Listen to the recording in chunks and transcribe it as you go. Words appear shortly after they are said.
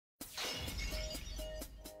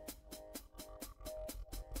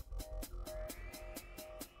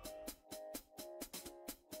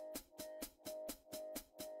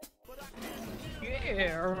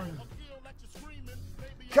here.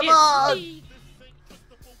 Come It's on! me.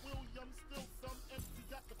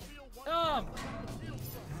 Tom,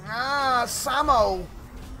 Ah, Samo!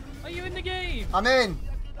 are you in the game? I'm in.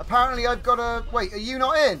 Apparently I've got a... Wait, are you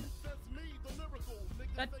not in?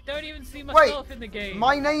 I don't even see myself in the game.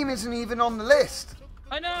 My name isn't even on the list.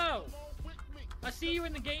 I know. I see you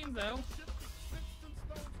in the game though.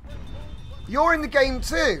 You're in the game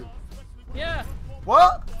too. Yeah.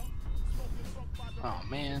 What? Oh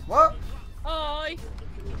man. What? Hi.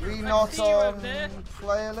 We I not see you over on there.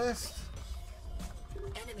 player list?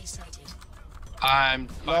 Enemy sighted. I'm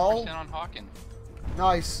 5% Lol. on Hawken.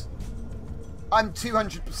 Nice. I'm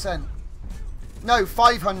 200%. No,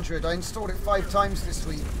 500. I installed it 5 times this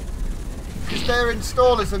week. Because their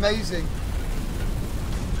install is amazing.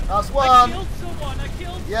 That's I one. killed someone. I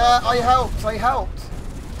killed Yeah, someone. I helped. I helped.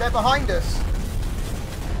 They're behind us.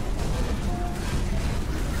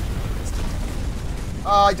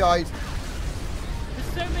 Oh, I died.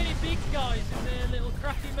 There's so many big guys in their little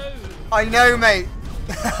crappy mode. I know, mate.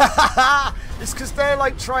 It's because they're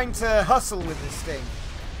like trying to hustle with this thing.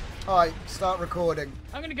 Alright, start recording.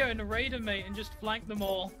 I'm gonna go in a raider, mate, and just flank them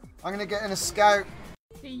all. I'm gonna get in a scout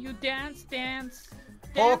See you dance, dance.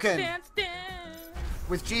 Hawken. Dance, dance.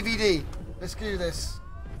 with GVD. Let's do this.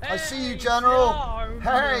 I see you, Hey, General. yar.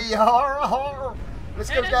 Hey, yar, yar. Let's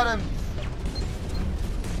go get him.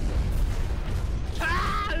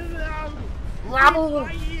 Rabble.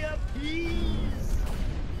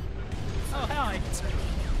 Oh, hi.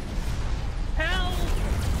 Help!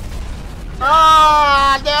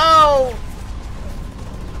 Ah, no!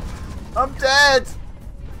 I'm dead.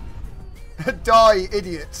 Die,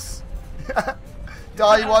 idiots.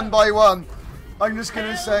 Die one by one. I'm just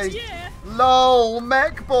gonna Hell say, yeah. LOL,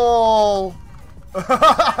 mech ball.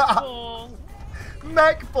 Ball.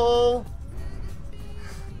 Mech ball.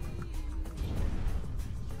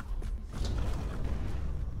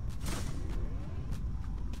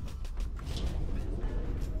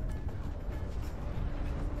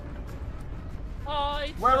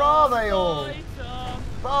 Hi, Where Tom. are they all? Hi, Tom.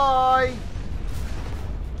 Bye.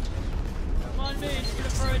 Come on, me. Just gonna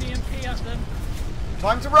throw an EMP at them.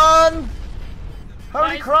 Time to run. Holy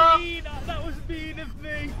Nice crap. mean. That was mean of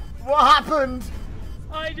me. What happened?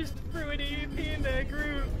 I just threw an EMP in their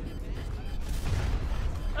group.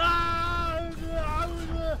 Ah!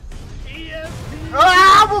 EMP!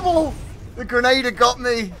 Ah, bubble. The grenader got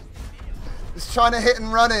me. Just trying to hit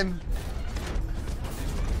and run him.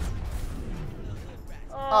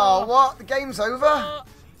 Oh, what? The game's over?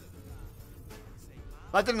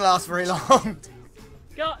 That didn't last very long.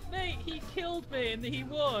 God, mate, he killed me and he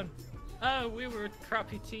won. Oh, we were a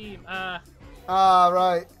crappy team. Ah,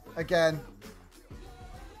 right. Again.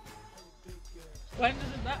 When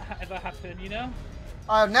doesn't that ever happen, you know?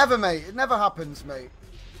 I have never, mate. It never happens, mate.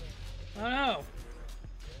 I know.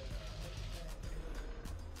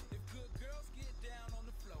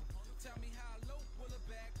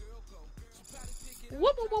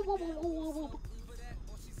 Whoop, whoop, whoop, whoop, whoop, whoop.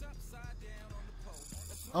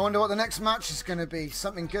 I wonder what the next match is going to be.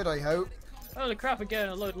 Something good, I hope. Holy crap, we're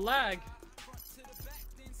getting a load of lag.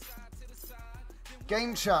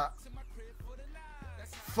 Game chat.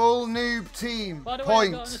 Full noob team. By the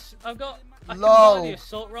way, Point. I can Lol. buy the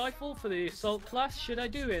assault rifle for the assault class. Should I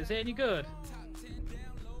do it? Is it any good?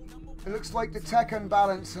 It looks like the tech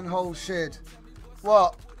unbalance and whole shit.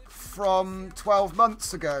 What? From 12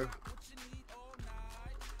 months ago.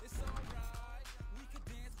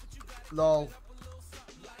 Lol.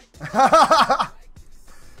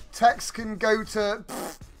 Text can go to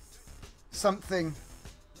something.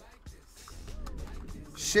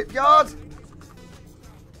 Shipyard?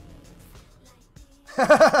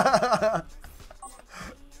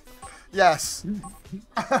 Yes.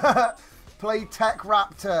 Play Tech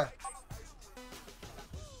Raptor.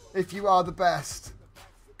 If you are the best.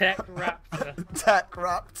 Tech Raptor. Tech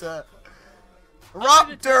Raptor. You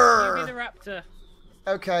Raptor! be the Raptor.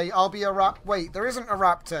 Okay, I'll be a Wait, there isn't a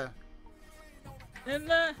raptor. In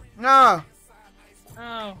there? No.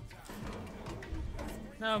 Oh.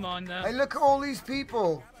 Never mind though. Hey, look at all these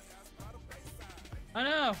people. I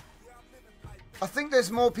know. I think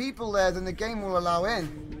there's more people there than the game will allow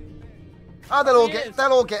in. Ah, they'll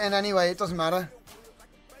all get in anyway. It doesn't matter.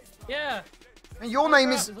 Yeah. And your Crap,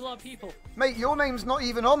 name is, There's a lot of people. mate. Your name's not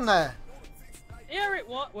even on there. Yeah, it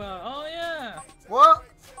what? Well, oh yeah. What?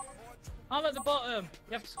 I'm at the bottom.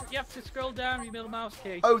 You have to scroll down with your middle mouse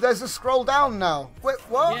key. Oh, there's a scroll down now. Wait,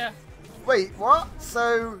 what? Yeah. Wait, what?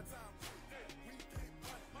 So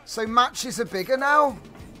matches are bigger now?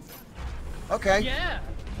 Okay. Yeah.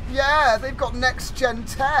 Yeah, they've got next gen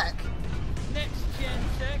tech. Next gen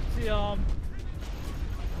tech,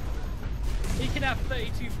 He can have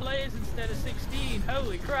 32 players instead of 16.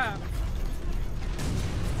 Holy crap.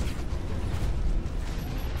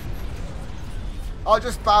 I'll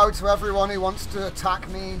just bow to everyone who wants to attack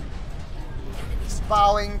me.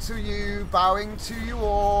 Bowing to you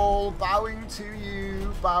all, bowing to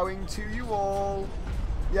you all.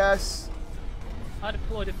 Yes. I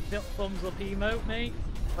deployed a thumbs up emote, mate.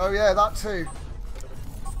 Oh yeah, that too.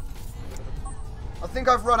 I think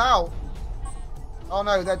I've run out. Oh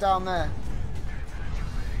no, they're down there.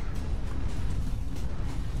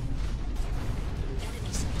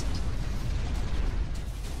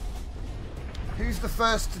 Who's the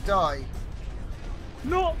first to die?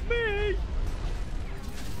 Not me!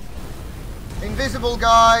 Invisible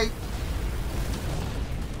guy.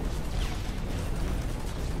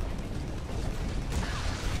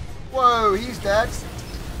 Whoa, he's dead.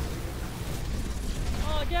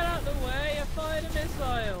 Oh, get out of the way, I fired a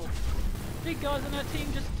missile. Big guys on our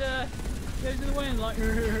team just goes in the way and like...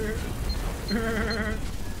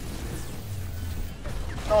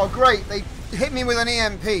 Oh great, they hit me with an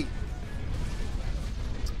EMP.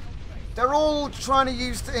 They're all trying to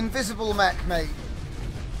use the invisible mech, mate.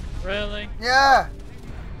 Really? Yeah.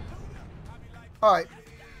 Alright.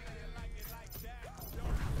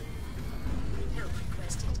 Help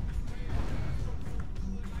requested.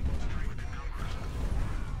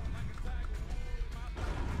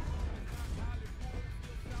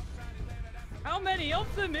 How many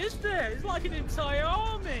of them is there? It's like an entire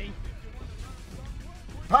army.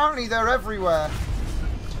 Apparently they're everywhere.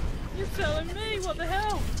 You're telling me? What the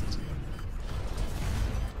hell?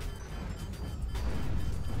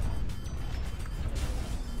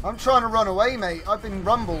 I'm trying to run away, mate. I've been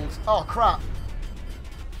rumbled. Oh, crap.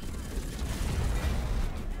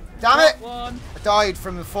 Damn it! One. I died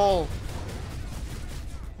from the fall.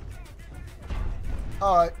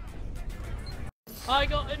 Alright. I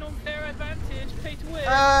got an unfair advantage. Pay to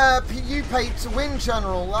win. You paid to win,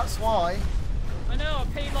 General. That's why. I know, I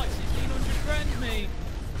paid like 1,600 grand, mate.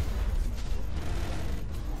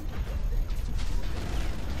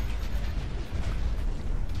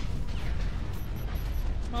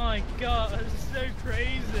 My god, that's so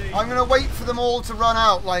crazy. I'm going to wait for them all to run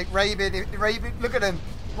out like Rabid. Rabid, look at him.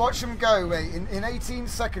 Watch them go, mate. In 18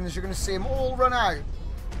 seconds, you're going to see them all run out.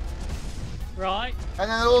 Right. And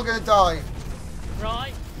then they're all going to die.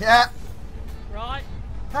 Right. Yeah. Right.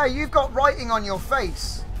 Hey, you've got writing on your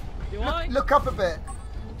face. Do I? Look up a bit.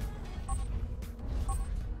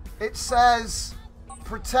 It says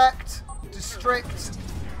protect, district.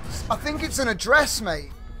 I think it's an address,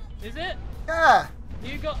 mate. Is it? Yeah.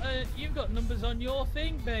 You've got numbers on your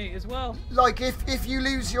thing, mate, as well. Like if you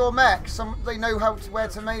lose your mech, they know where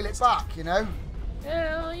to mail it back, you know?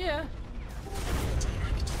 Hell yeah.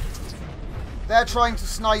 They're trying to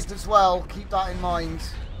snipe as well, keep that in mind.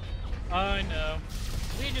 I know.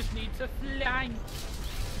 We just need to flank.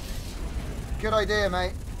 Good idea,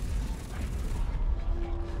 mate.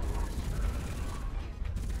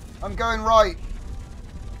 I'm going right.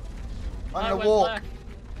 I'm I gonna went walk. left.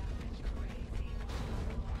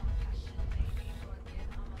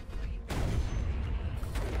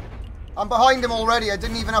 I'm behind him already, I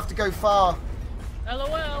didn't even have to go far. LOL.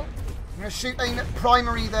 I'm gonna shoot aim at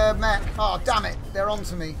primary their mech. Oh, damn it, they're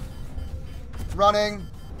onto me. Running.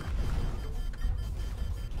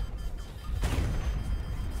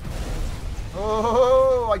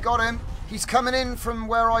 Oh, I got him. He's coming in from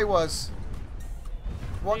where I was.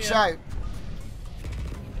 Watch out.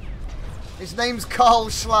 His name's Carl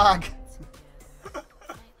Schlag.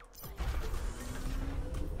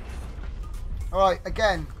 Alright,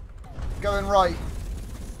 again. Going right.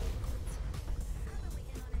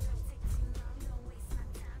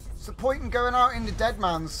 What's the point in going out into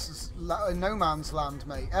no man's land,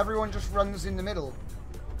 mate? Everyone just runs in the middle.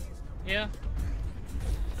 Yeah.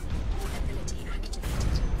 Ability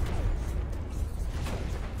activated.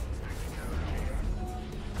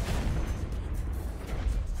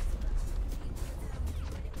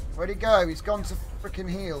 Where'd he go? He's gone to frickin'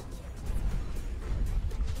 heal.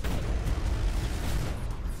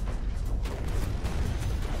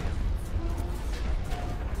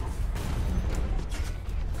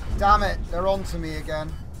 Damn it, they're on to me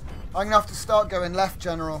again. I'm gonna have to start going left,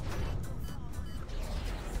 General.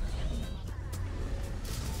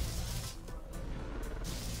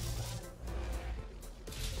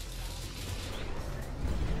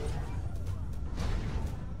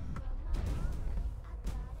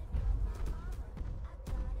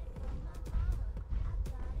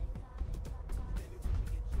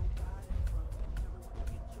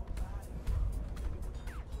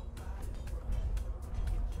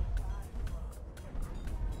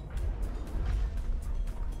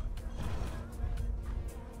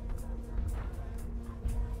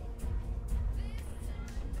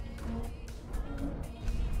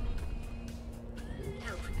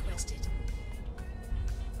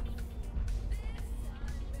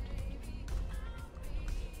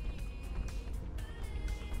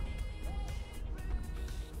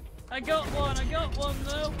 I got one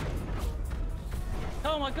though.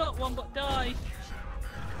 Tom, I got one but died.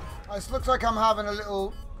 This looks like I'm having a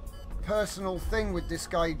little personal thing with this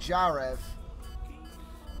guy, Jarev.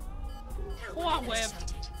 Jarev.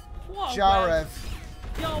 Jarev.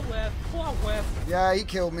 Jarev. Yeah, he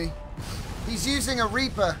killed me. He's using a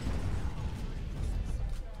Reaper.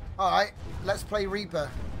 Alright, let's play Reaper.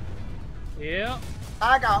 Yeah.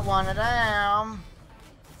 I got one of them.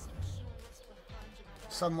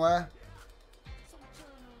 Somewhere.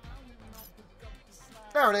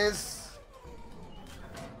 There it is.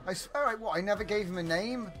 Alright, what? I never gave him a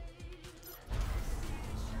name?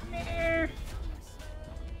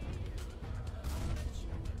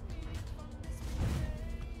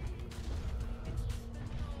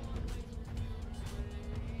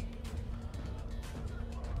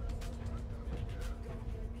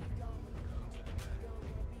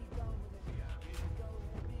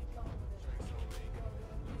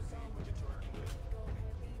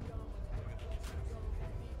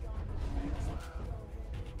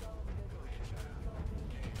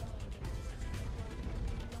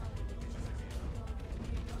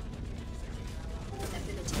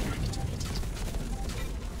 Ability activated.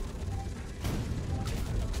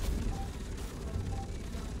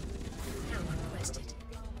 Power requested.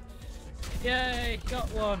 Yay, got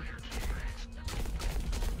one.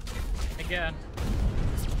 Again.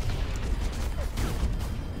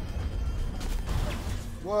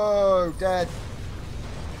 Whoa, dead.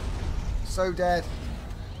 So dead.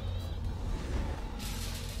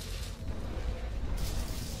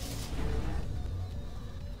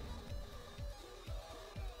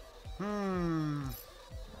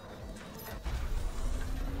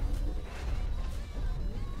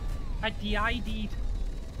 I DI'd.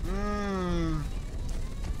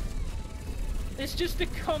 It's just a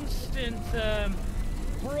constant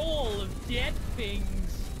brawl of dead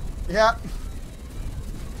things. Yep.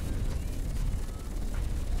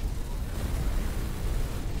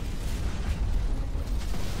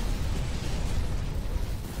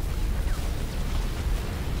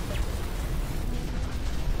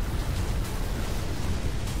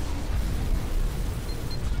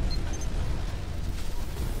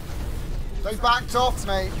 They backed off,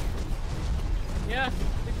 mate. Yeah,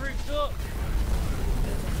 the group's up.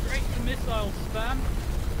 Great for missile spam.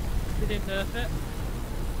 They didn't nerf it.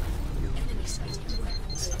 Enemy sighted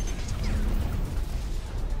weapons selected.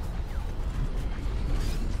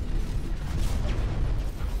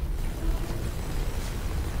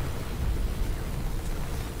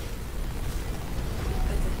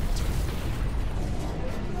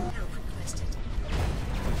 Overhead. Help requested.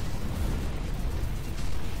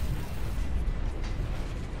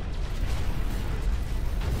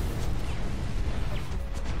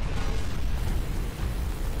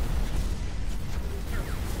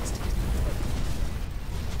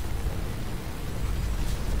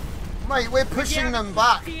 Mate, we're pushing them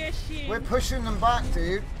back. Pushing. We're pushing them back,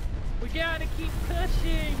 dude. We gotta keep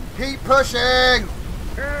pushing. Keep pushing.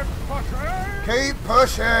 Keep pushing. Keep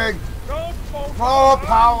pushing. Don't More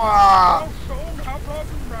power. soon have them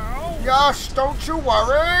now. Yes, don't you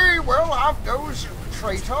worry. We'll have those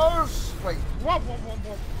traitors. Wait. Whoa, whoa, whoa,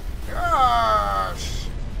 whoa. Yes.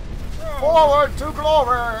 Forward to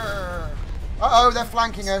glory. Uh-oh, they're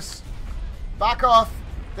flanking us. Back off.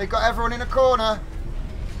 They've got everyone in a corner.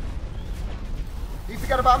 You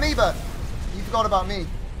forgot about me, but you forgot about me.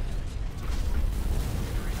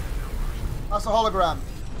 That's a hologram.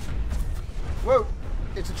 Whoa,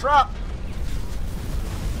 it's a trap.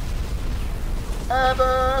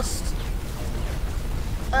 Airburst.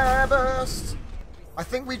 Airburst. I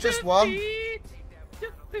think we just won. Defeat.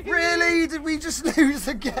 Really? Did we just lose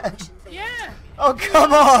again? Yeah. Oh,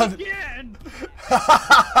 come on. Again.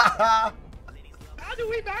 How do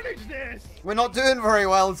we manage this? We're not doing very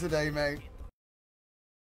well today, mate.